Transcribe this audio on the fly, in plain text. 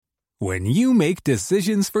When you make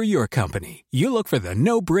decisions for your company, you look for the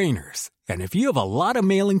no-brainers. And if you have a lot of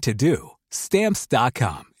mailing to do,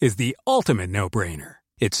 Stamps.com is the ultimate no-brainer.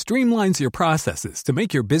 It streamlines your processes to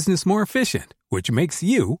make your business more efficient, which makes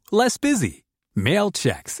you less busy. Mail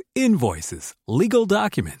checks, invoices, legal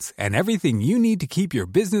documents, and everything you need to keep your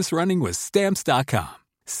business running with Stamps.com.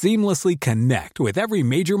 Seamlessly connect with every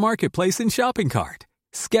major marketplace and shopping cart.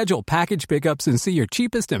 Schedule package pickups and see your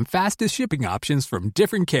cheapest and fastest shipping options from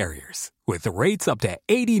different carriers. With rates up to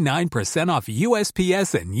 89% off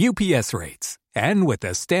USPS and UPS rates. And with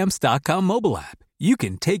the Stamps.com mobile app, you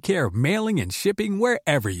can take care of mailing and shipping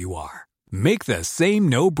wherever you are. Make the same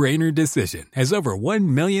no-brainer decision as over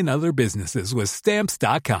 1 million other businesses with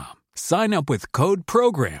Stamps.com. Sign up with code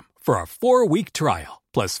PROGRAM for a 4-week trial,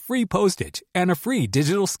 plus free postage and a free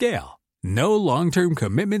digital scale. No long-term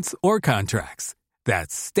commitments or contracts.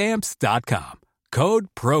 That's Stamps.com. Code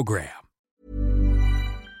PROGRAM.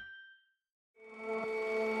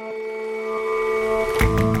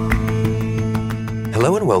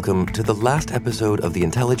 Hello and welcome to the last episode of The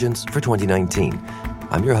Intelligence for 2019.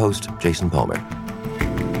 I'm your host, Jason Palmer.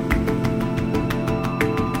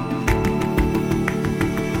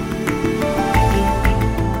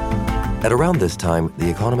 At around this time,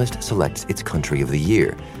 The Economist selects its country of the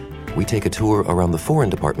year. We take a tour around the foreign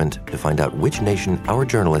department to find out which nation our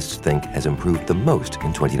journalists think has improved the most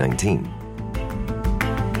in 2019.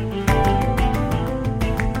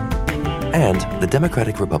 And the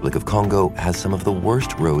Democratic Republic of Congo has some of the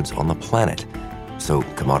worst roads on the planet. So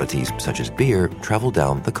commodities such as beer travel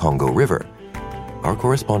down the Congo River. Our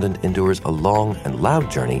correspondent endures a long and loud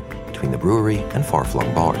journey between the brewery and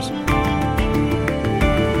far-flung bars.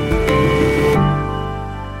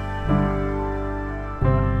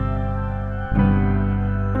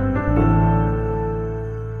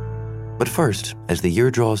 But first, as the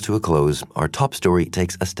year draws to a close, our top story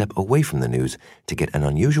takes a step away from the news to get an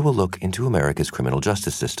unusual look into America's criminal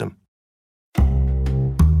justice system.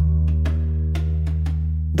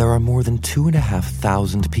 There are more than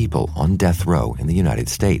 2,500 people on death row in the United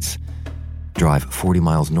States. Drive 40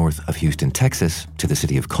 miles north of Houston, Texas, to the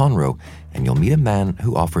city of Conroe, and you'll meet a man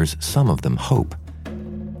who offers some of them hope.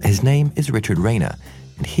 His name is Richard Reyna,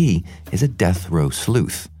 and he is a death row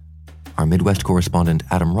sleuth. Our Midwest correspondent,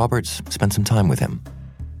 Adam Roberts, spent some time with him.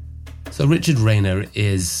 So Richard Reyna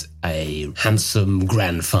is a handsome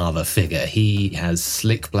grandfather figure. He has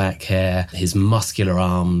slick black hair. His muscular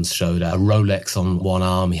arms showed a Rolex on one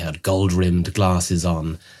arm. He had gold-rimmed glasses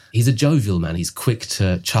on. He's a jovial man. He's quick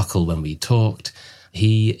to chuckle when we talked.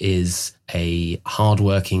 He is a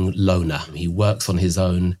hard-working loner. He works on his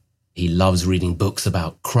own. He loves reading books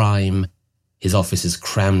about crime. His office is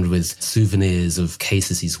crammed with souvenirs of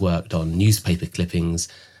cases he's worked on, newspaper clippings,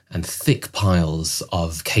 and thick piles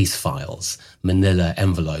of case files, manila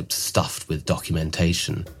envelopes stuffed with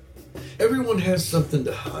documentation. Everyone has something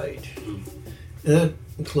to hide. And that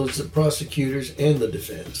includes the prosecutors and the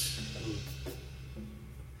defense.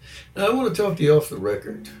 Now, I want to talk to you off the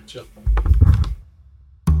record. Sure.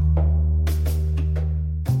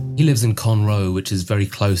 He lives in Conroe, which is very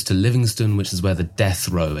close to Livingston, which is where the death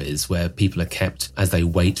row is, where people are kept as they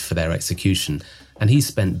wait for their execution. And he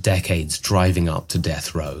spent decades driving up to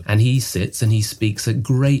death row. And he sits and he speaks at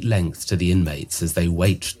great length to the inmates as they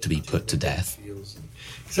wait to be put to death.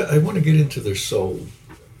 So I want to get into their soul.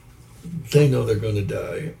 They know they're going to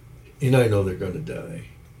die, and I know they're going to die.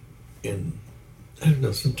 And I don't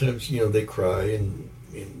know, sometimes, they cry, and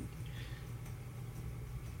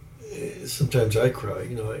sometimes I cry.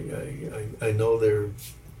 I know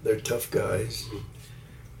they're tough guys,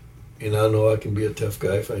 and I know I can be a tough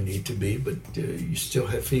guy if I need to be, but you still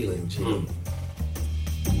have feelings,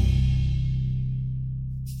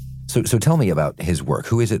 So tell me about his work.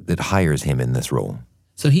 Who is it that hires him in this role?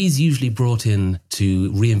 So he's usually brought in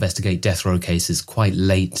to reinvestigate death row cases quite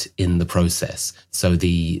late in the process. So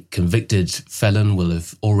the convicted felon will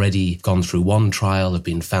have already gone through one trial, have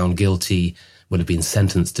been found guilty, will have been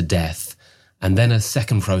sentenced to death. And then a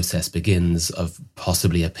second process begins of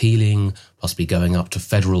possibly appealing, possibly going up to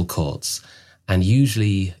federal courts. And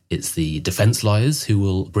usually it's the defense lawyers who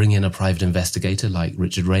will bring in a private investigator like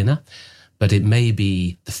Richard Reyna. But it may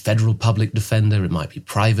be the federal public defender, it might be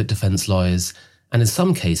private defense lawyers. And in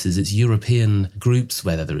some cases, it's European groups,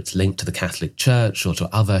 whether it's linked to the Catholic Church or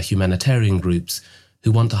to other humanitarian groups,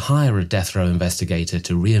 who want to hire a death row investigator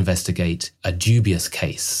to reinvestigate a dubious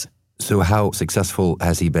case. So how successful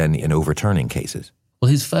has he been in overturning cases?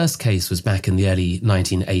 Well, his first case was back in the early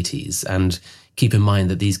 1980s, and keep in mind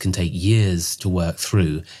that these can take years to work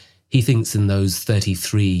through. He thinks in those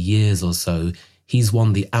 33 years or so, he's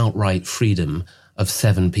won the outright freedom of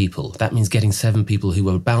 7 people. That means getting 7 people who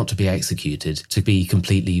were about to be executed to be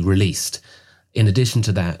completely released. In addition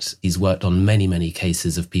to that, he's worked on many, many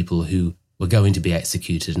cases of people who were going to be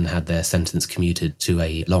executed and had their sentence commuted to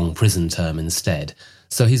a long prison term instead.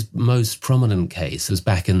 So his most prominent case was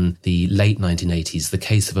back in the late 1980s, the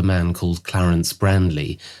case of a man called Clarence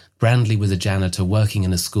Brandley. Brandley was a janitor working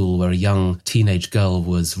in a school where a young teenage girl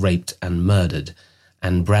was raped and murdered.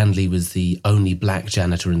 And Brandley was the only black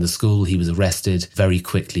janitor in the school. He was arrested, very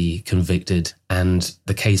quickly convicted, and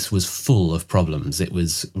the case was full of problems. It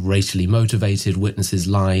was racially motivated, witnesses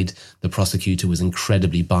lied, the prosecutor was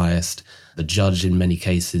incredibly biased, the judge in many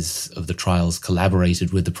cases of the trials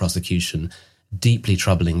collaborated with the prosecution. Deeply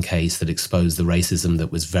troubling case that exposed the racism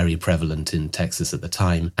that was very prevalent in Texas at the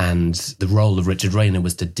time. And the role of Richard Rayner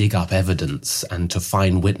was to dig up evidence and to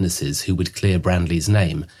find witnesses who would clear Brandley's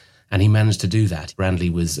name. And he managed to do that. Brandley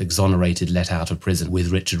was exonerated, let out of prison,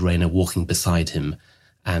 with Richard Rayner walking beside him.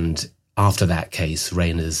 And after that case,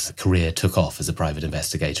 Rayner's career took off as a private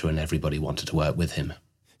investigator and everybody wanted to work with him.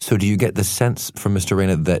 So do you get the sense from Mr.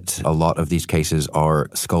 Rayner that a lot of these cases are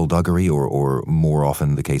skullduggery or more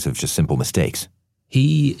often the case of just simple mistakes?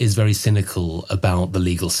 He is very cynical about the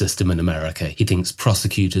legal system in America. He thinks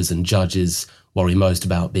prosecutors and judges worry most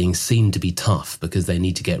about being seen to be tough because they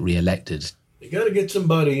need to get re-elected. You got to get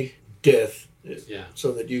somebody death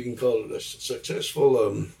so that you can call it a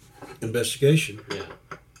successful investigation. Yeah.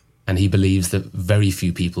 And he believes that very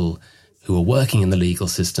few people who are working in the legal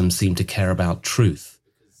system seem to care about truth,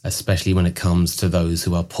 especially when it comes to those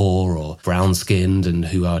who are poor or brown-skinned and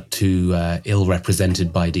who are too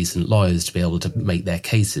ill-represented by decent lawyers to be able to make their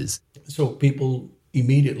cases. So people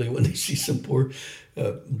immediately, when they see some poor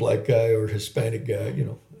black guy or Hispanic guy,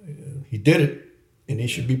 he did it and he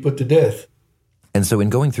should be put to death. And so in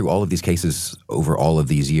going through all of these cases over all of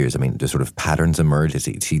these years, I mean, do sort of patterns emerge? Is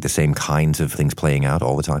he see the same kinds of things playing out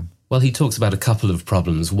all the time? Well, he talks about a couple of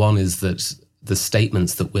problems. One is that the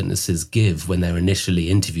statements that witnesses give when they're initially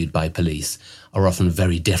interviewed by police are often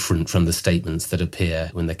very different from the statements that appear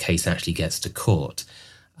when the case actually gets to court.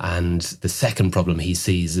 And the second problem he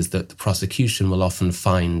sees is that the prosecution will often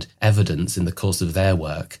find evidence in the course of their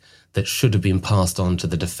work that should have been passed on to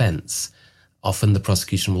the defense. Often the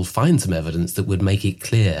prosecution will find some evidence that would make it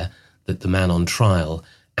clear that the man on trial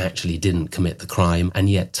actually didn't commit the crime, and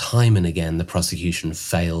yet time and again the prosecution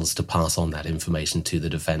fails to pass on that information to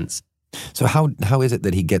the defense. So how is it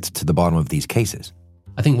that he gets to the bottom of these cases?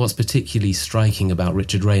 I think what's particularly striking about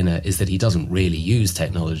Richard Rayner is that he doesn't really use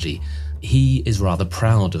technology. He is rather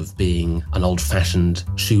proud of being an old-fashioned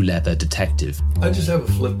shoe leather detective. I just have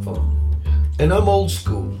a flip phone. And I'm old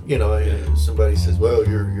school. Somebody says, well,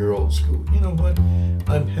 you're old school. You know what?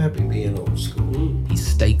 I'm happy being old school. He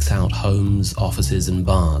stakes out homes, offices and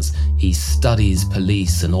bars. He studies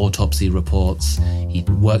police and autopsy reports. He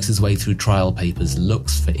works his way through trial papers,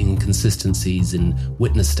 looks for inconsistencies in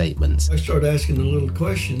witness statements. I start asking the little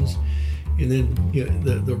questions, and then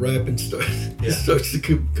the rapping starts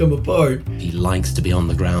to come apart. He likes to be on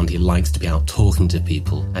the ground, he likes to be out talking to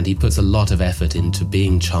people, and he puts a lot of effort into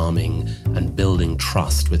being charming and building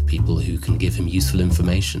trust with people who can give him useful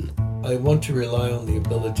information. I want to rely on the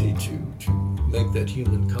ability to make that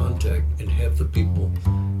human contact and have the people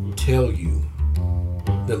tell you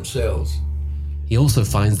themselves. He also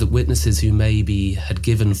finds that witnesses who maybe had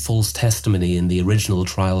given false testimony in the original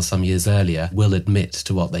trial some years earlier will admit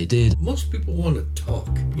to what they did. Most people want to talk,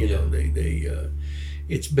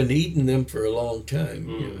 it's been eating them for a long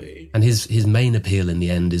time. And his main appeal in the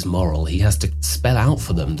end is moral. He has to spell out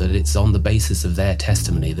for them that it's on the basis of their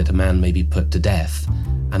testimony that a man may be put to death,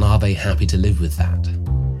 and are they happy to live with that?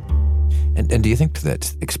 And do you think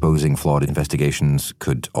that exposing flawed investigations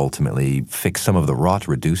could ultimately fix some of the rot,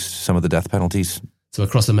 reduce some of the death penalties? So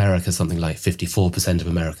across America, something like 54% of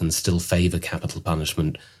Americans still favor capital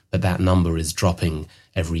punishment, but that number is dropping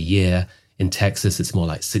every year. In Texas, it's more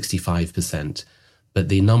like 65%. But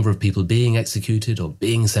the number of people being executed or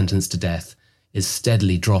being sentenced to death is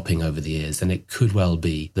steadily dropping over the years, and it could well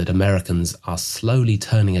be that Americans are slowly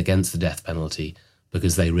turning against the death penalty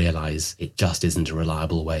because they realize it just isn't a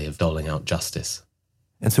reliable way of doling out justice.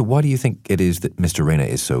 And so why do you think it is that Mr. Rayner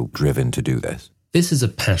is so driven to do this? This is a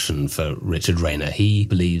passion for Richard Rayner. He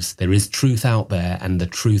believes there is truth out there and the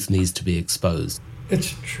truth needs to be exposed.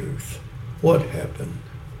 It's truth. What happened?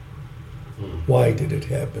 Why did it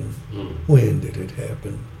happen? When did it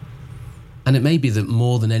happen? And it may be that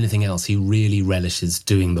more than anything else, he really relishes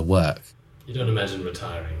doing the work. You don't imagine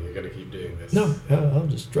retiring. You're going to keep doing this. No, I'll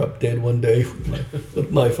just drop dead one day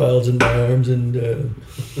with my files in my arms and,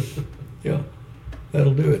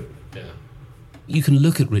 that'll do it. Yeah. You can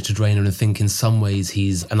look at Richard Rayner and think in some ways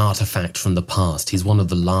he's an artifact from the past. He's one of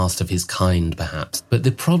the last of his kind, perhaps. But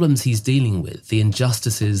the problems he's dealing with, the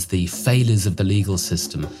injustices, the failures of the legal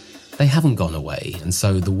system, they haven't gone away. And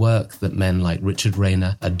so the work that men like Richard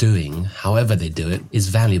Rayner are doing, however they do it, is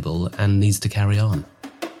valuable and needs to carry on.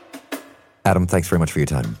 Adam, thanks very much for your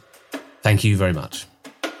time. Thank you very much.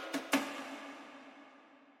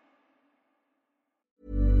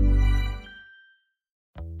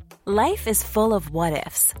 Life is full of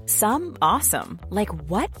what-ifs. Some awesome, like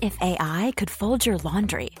what if AI could fold your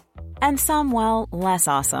laundry? And some, well, less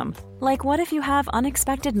awesome, like what if you have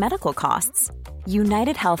unexpected medical costs?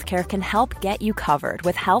 United Healthcare can help get you covered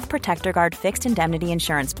with Health Protector Guard fixed indemnity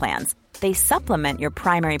insurance plans. They supplement your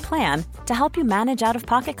primary plan to help you manage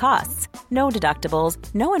out-of-pocket costs. No deductibles,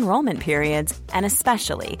 no enrollment periods, and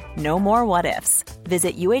especially no more what-ifs.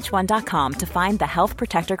 Visit uh1.com to find the Health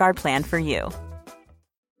Protector Guard plan for you.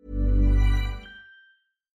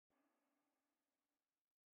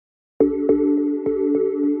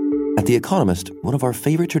 At The Economist, one of our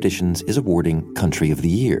favourite traditions is awarding Country of the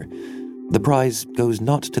Year. The prize goes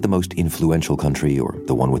not to the most influential country or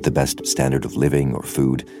the one with the best standard of living or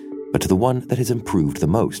food, but to the one that has improved the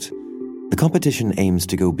most. The competition aims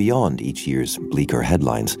to go beyond each year's bleaker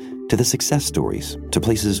headlines to the success stories, to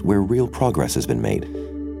places where real progress has been made.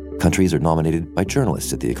 Countries are nominated by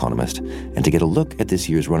journalists at The Economist, and to get a look at this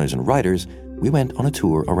year's runners and riders, we went on a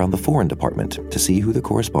tour around the foreign department to see who the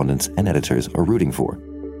correspondents and editors are rooting for.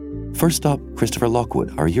 First stop, Christopher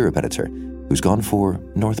Lockwood, our Europe editor, who's gone for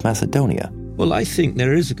North Macedonia. Well, I think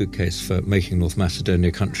there is a good case for making North Macedonia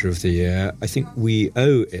Country of the Year. I think we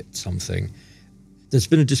owe it something. There's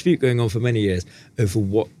been a dispute going on for many years over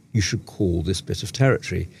what you should call this bit of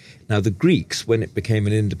territory. Now, the Greeks, when it became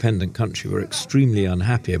an independent country, were extremely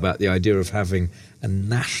unhappy about the idea of having a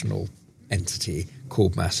national entity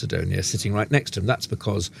called Macedonia sitting right next to them. That's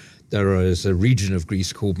because there is a region of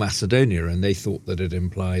Greece called Macedonia, and they thought that it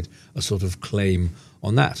implied a sort of claim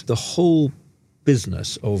on that. The whole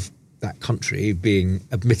business of that country being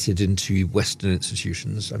admitted into Western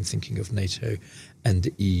institutions, I'm thinking of NATO and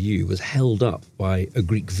the EU, was held up by a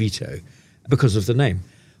Greek veto because of the name.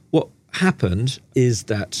 What happened is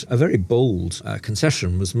that a very bold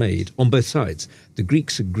concession was made on both sides. The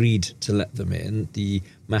Greeks agreed to let them in. The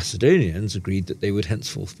Macedonians agreed that they would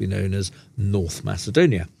henceforth be known as North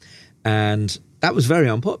Macedonia. And that was very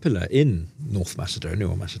unpopular in North Macedonia,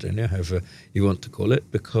 or Macedonia, however you want to call it,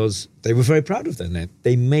 because they were very proud of their name.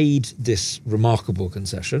 They made this remarkable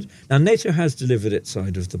concession. Now, NATO has delivered its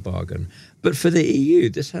side of the bargain, but for the EU,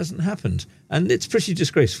 this hasn't happened. And it's pretty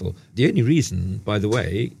disgraceful. The only reason, by the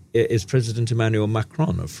way, is President Emmanuel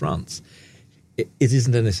Macron of France. It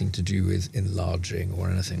isn't anything to do with enlarging or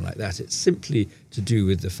anything like that. It's simply to do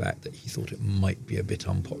with the fact that he thought it might be a bit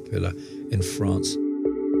unpopular in France.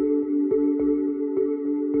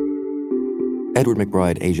 Edward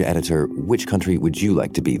McBride, Asia editor, which country would you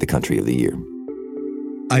like to be the Country of the Year?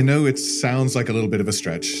 I know it sounds like a little bit of a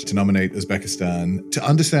stretch to nominate Uzbekistan. To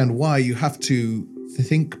understand why, you have to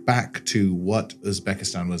think back to what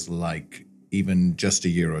Uzbekistan was like even just a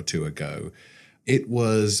year or two ago. It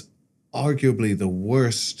was arguably the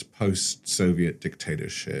worst post-Soviet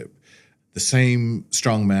dictatorship. The same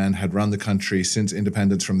strongman had run the country since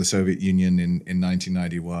independence from the Soviet Union in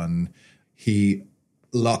 1991. He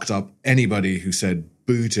locked up anybody who said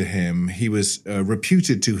boo to him. He was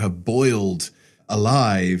reputed to have boiled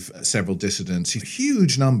alive several dissidents.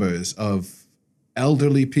 Huge numbers of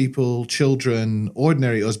elderly people, children,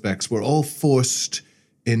 ordinary Uzbeks were all forced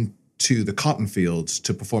into the cotton fields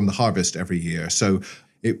to perform the harvest every year. So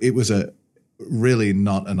it was a really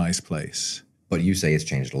not a nice place. But you say it's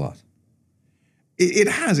changed a lot. It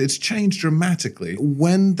has. It's changed dramatically.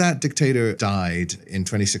 When that dictator died in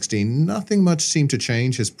 2016, nothing much seemed to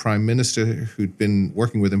change. His prime minister, who'd been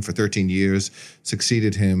working with him for 13 years,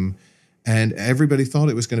 succeeded him, and everybody thought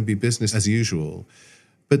it was going to be business as usual.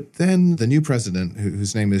 But then the new president,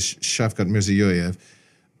 whose name is Shavkat Mirziyoyev,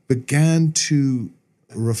 began to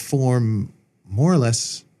reform more or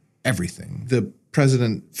less everything. The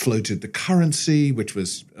president floated the currency, which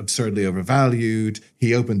was absurdly overvalued.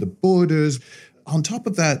 He opened the borders. On top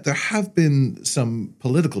of that, there have been some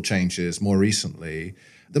political changes more recently.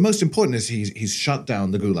 The most important is he's shut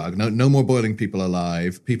down the gulag. No more boiling people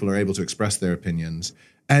alive. People are able to express their opinions.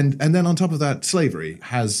 And then on top of that, slavery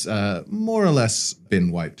has more or less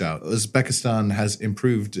been wiped out. Uzbekistan has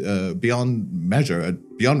improved beyond measure,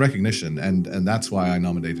 beyond recognition, and that's why I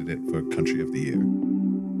nominated it for Country of the Year.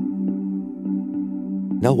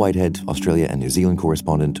 Nell Whitehead, Australia and New Zealand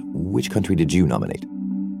correspondent, which country did you nominate?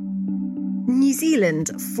 New Zealand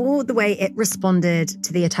Zealand for the way it responded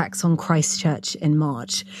to the attacks on Christchurch in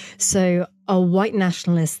March. So a white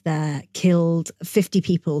nationalist there killed 50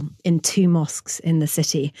 people in 2 mosques in the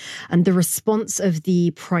city. And the response of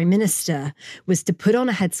the Prime Minister was to put on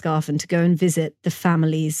a headscarf and to go and visit the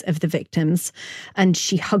families of the victims. And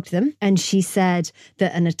she hugged them. And she said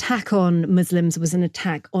that an attack on Muslims was an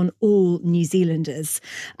attack on all New Zealanders.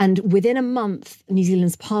 And within a month, New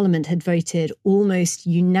Zealand's parliament had voted almost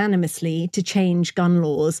unanimously to change gun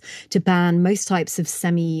laws to ban most types of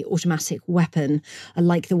semi-automatic weapon,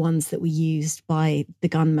 like the ones that were used by the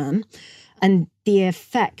gunman. And the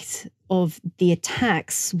effect of the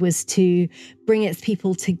attacks was to bring its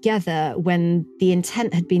people together when the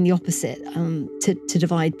intent had been the opposite, to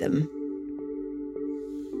divide them.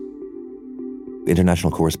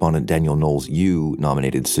 International correspondent Daniel Knowles, you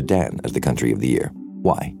nominated Sudan as the country of the year.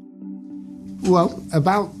 Why? Well,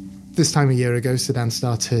 about this time a year ago, Sudan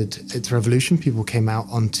started its revolution. People came out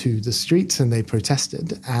onto the streets and they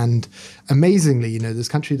protested. And amazingly, this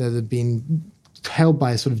country that had been held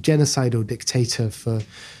by a sort of genocidal dictator for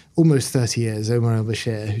almost 30 years, Omar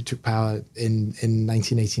al-Bashir, who took power in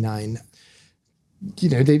 1989,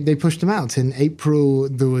 they pushed him out. In April,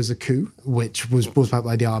 there was a coup, which was brought about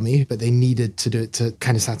by the army, but they needed to do it to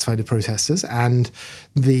kind of satisfy the protesters. And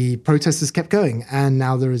the protesters kept going. And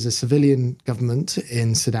now there is a civilian government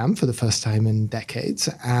in Sudan for the first time in decades.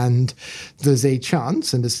 And there's a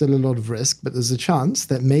chance, and there's still a lot of risk, but there's a chance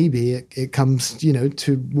that maybe it comes,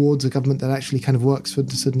 towards a government that actually kind of works for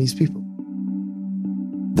the Sudanese people.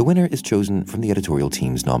 The winner is chosen from the editorial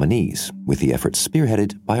team's nominees, with the effort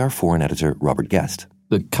spearheaded by our foreign editor, Robert Guest.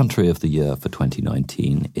 The country of the year for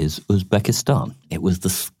 2019 is Uzbekistan. It was the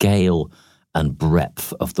scale and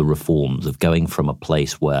breadth of the reforms of going from a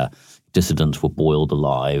place where dissidents were boiled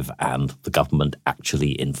alive and the government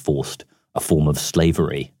actually enforced a form of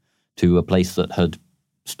slavery to a place that had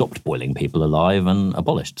stopped boiling people alive and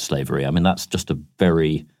abolished slavery. I mean, that's just a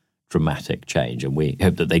very dramatic change, and we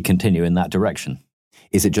hope that they continue in that direction.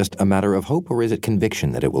 Is it just a matter of hope, or is it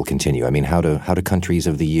conviction that it will continue? I mean, how do countries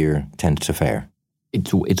of the year tend to fare?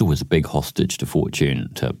 It's always a big hostage to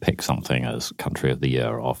fortune to pick something as country of the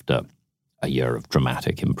year after a year of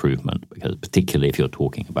dramatic improvement, because particularly if you're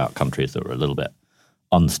talking about countries that were a little bit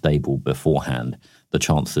unstable beforehand, the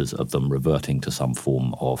chances of them reverting to some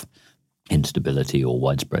form of instability or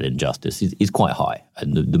widespread injustice is quite high.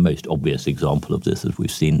 And the most obvious example of this, as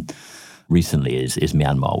we've seen recently, is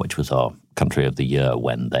Myanmar, which was our country of the year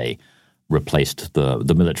when they replaced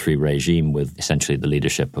the military regime with essentially the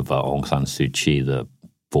leadership of Aung San Suu Kyi, the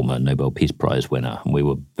former Nobel Peace Prize winner. And we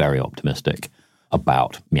were very optimistic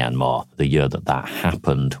about Myanmar the year that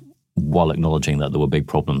happened, while acknowledging that there were big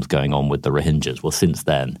problems going on with the Rohingyas. Well, since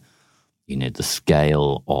then, the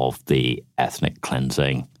scale of the ethnic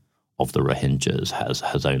cleansing of the Rohingyas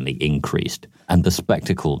has only increased. And the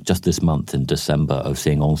spectacle just this month in December of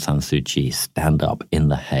seeing Aung San Suu Kyi stand up in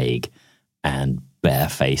The Hague and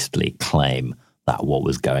barefacedly claim that what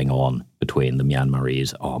was going on between the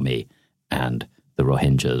Myanmarese army and the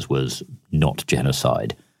Rohingyas was not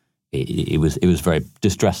genocide. It was very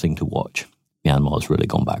distressing to watch. Myanmar's really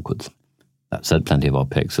gone backwards. That said, plenty of our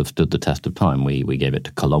picks have stood the test of time. We gave it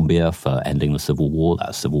to Colombia for ending the civil war.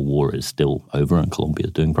 That civil war is still over and Colombia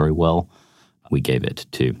is doing very well. We gave it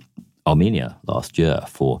to Armenia last year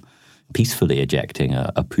for peacefully ejecting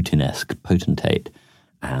a Putin-esque potentate,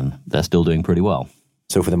 and they're still doing pretty well.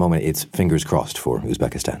 So for the moment, it's fingers crossed for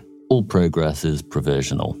Uzbekistan. All progress is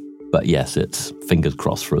provisional, but yes, it's fingers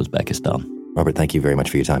crossed for Uzbekistan. Robert, thank you very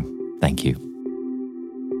much for your time. Thank you.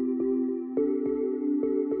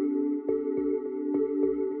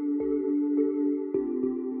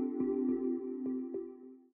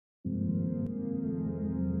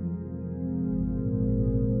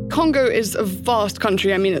 Congo is a vast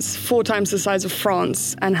country. I mean, it's 4 times the size of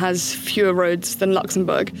France and has fewer roads than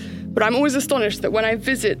Luxembourg. But I'm always astonished that when I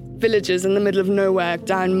visit villages in the middle of nowhere,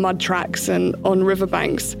 down mud tracks and on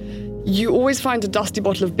riverbanks, you always find a dusty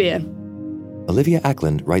bottle of beer. Olivia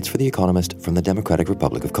Ackland writes for The Economist from the Democratic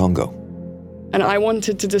Republic of Congo. And I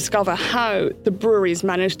wanted to discover how the breweries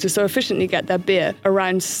managed to so efficiently get their beer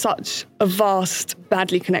around such a vast,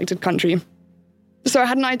 badly connected country. So I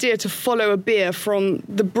had an idea to follow a beer from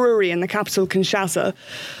the brewery in the capital, Kinshasa,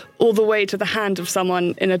 all the way to the hand of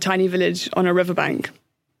someone in a tiny village on a riverbank.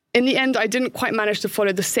 In the end, I didn't quite manage to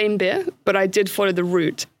follow the same beer, but I did follow the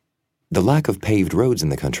route. The lack of paved roads in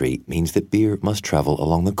the country means that beer must travel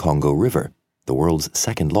along the Congo River, the world's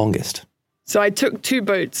second longest. So I took 2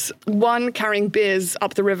 boats, one carrying beers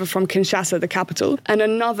up the river from Kinshasa, the capital, and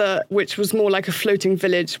another which was more like a floating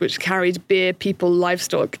village which carried beer, people,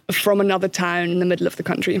 livestock from another town in the middle of the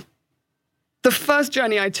country. The first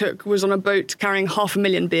journey I took was on a boat carrying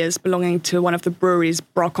 500,000 beers belonging to one of the breweries,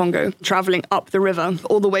 Bra Congo, travelling up the river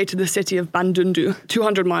all the way to the city of Bandundu,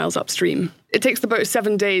 200 miles upstream. It takes the boat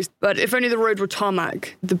 7 days, but if only the road were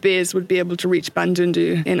tarmac, the beers would be able to reach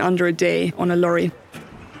Bandundu in under a day on a lorry.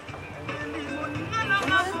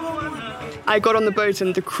 I got on the boat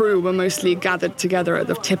and the crew were mostly gathered together at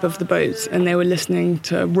the tip of the boat, and they were listening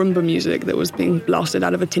to rumba music that was being blasted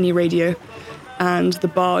out of a tinny radio. And the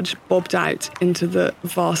barge bobbed out into the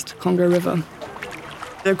vast Congo River.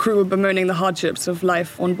 The crew were bemoaning the hardships of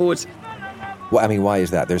life on board. Well, I mean, why is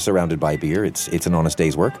that? They're surrounded by beer. It's an honest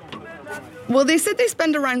day's work. Well, they said they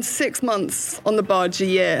spend around 6 months on the barge a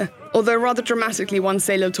year, although rather dramatically, one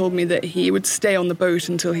sailor told me that he would stay on the boat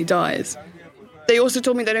until he dies. They also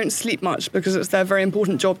told me they don't sleep much because it's their very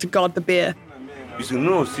important job to guard the beer.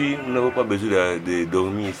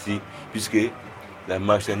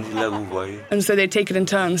 And so they take it in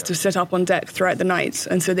turns to sit up on deck throughout the night,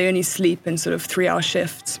 and so they only sleep in sort of 3-hour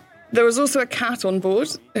shifts. There was also a cat on board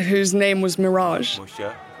whose name was Mirage.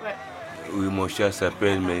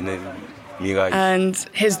 And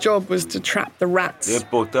his job was to trap the rats.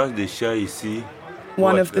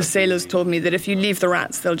 One of the sailors told me that if you leave the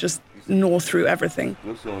rats, they'll just gnaw through everything.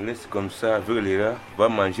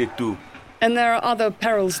 And there are other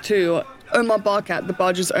perils too. Omar Barkat, the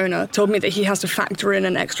barge's owner, told me that he has to factor in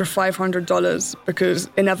an extra $500 because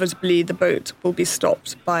inevitably the boat will be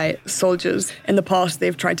stopped by soldiers. In the past,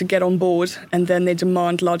 they've tried to get on board and then they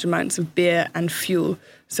demand large amounts of beer and fuel,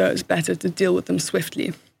 so it's better to deal with them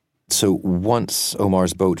swiftly. So once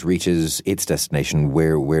Omar's boat reaches its destination,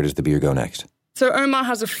 where does the beer go next? So Omar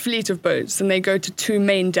has a fleet of boats and they go to 2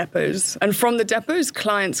 main depots. And from the depots,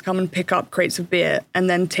 clients come and pick up crates of beer and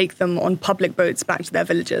then take them on public boats back to their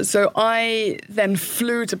villages. So I then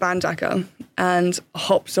flew to Bandaka and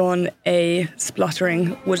hopped on a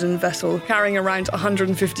spluttering wooden vessel carrying around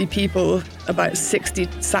 150 people, about 60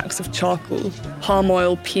 sacks of charcoal, palm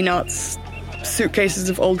oil, peanuts, suitcases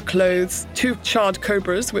of old clothes, 2 charred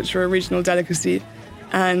cobras, which are a regional delicacy,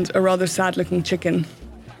 and a rather sad-looking chicken.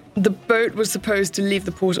 The boat was supposed to leave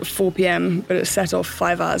the port at 4 p.m, but it set off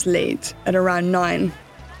 5 hours late at around 9.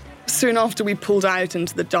 Soon after we pulled out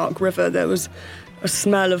into the dark river, there was a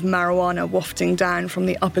smell of marijuana wafting down from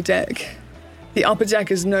the upper deck. The upper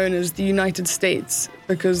deck is known as the United States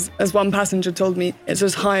because, as one passenger told me, it's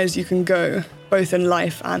as high as you can go, both in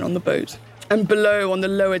life and on the boat. And below, on the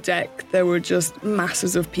lower deck, there were just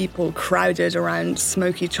masses of people crowded around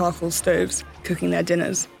smoky charcoal stoves, cooking their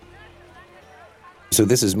dinners. So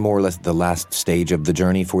this is more or less the last stage of the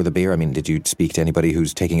journey for the beer? I mean, did you speak to anybody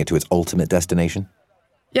who's taking it to its ultimate destination?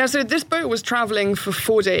 Yeah, so this boat was travelling for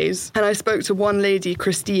 4 days, and I spoke to one lady,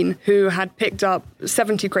 Christine, who had picked up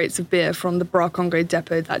 70 crates of beer from the Bra Congo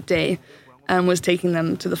depot that day and was taking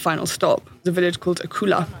them to the final stop, the village called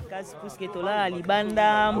Akula.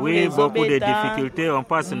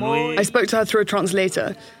 I spoke to her through a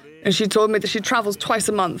translator, and she told me that she travels twice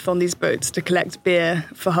a month on these boats to collect beer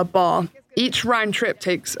for her bar. Each round trip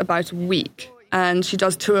takes about a week, and she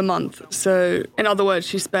does 2 a month. So, in other words,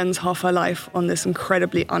 she spends half her life on this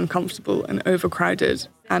incredibly uncomfortable and overcrowded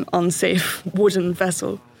and unsafe wooden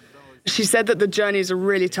vessel. She said that the journeys are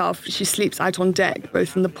really tough. She sleeps out on deck,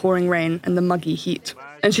 both in the pouring rain and the muggy heat.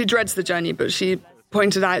 And she dreads the journey, but she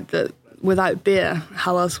pointed out that without beer,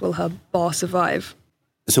 how else will her bar survive?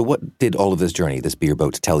 So what did all of this journey, this beer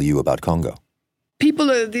boat, tell you about Congo?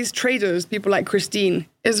 These traders, people like Christine,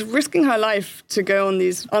 is risking her life to go on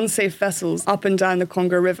these unsafe vessels up and down the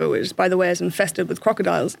Congo River, which, by the way, is infested with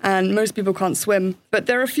crocodiles, and most people can't swim. But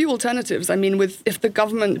there are a few alternatives. I mean, if the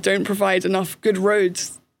government don't provide enough good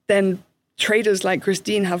roads, then traders like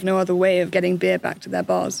Christine have no other way of getting beer back to their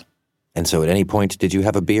bars. And so at any point, did you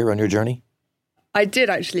have a beer on your journey? I did,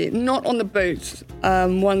 actually. Not on the boat.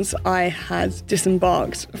 Once I had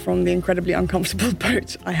disembarked from the incredibly uncomfortable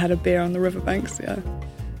boat, I had a beer on the riverbanks, yeah.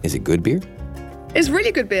 Is it good beer? It's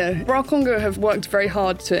really good beer. Bra Congo have worked very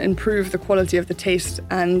hard to improve the quality of the taste,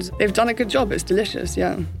 and they've done a good job. It's delicious,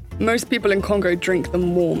 yeah. Most people in Congo drink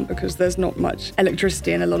them warm because there's not much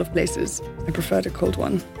electricity in a lot of places. I preferred a cold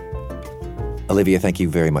one. Olivia, thank you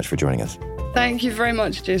very much for joining us. Thank you very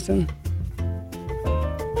much, Jason.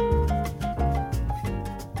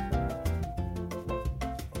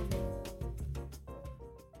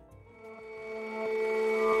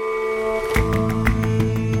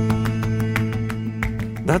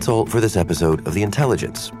 That's all for this episode of The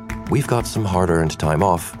Intelligence. We've got some hard-earned time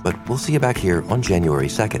off, but we'll see you back here on January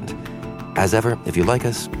 2nd. As ever, if you like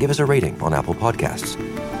us, give us a rating on Apple Podcasts.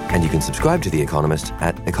 And you can subscribe to The Economist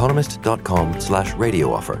at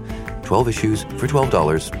economist.com/radio offer. 12 issues for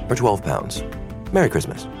 $12 or £12. Merry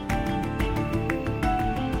Christmas.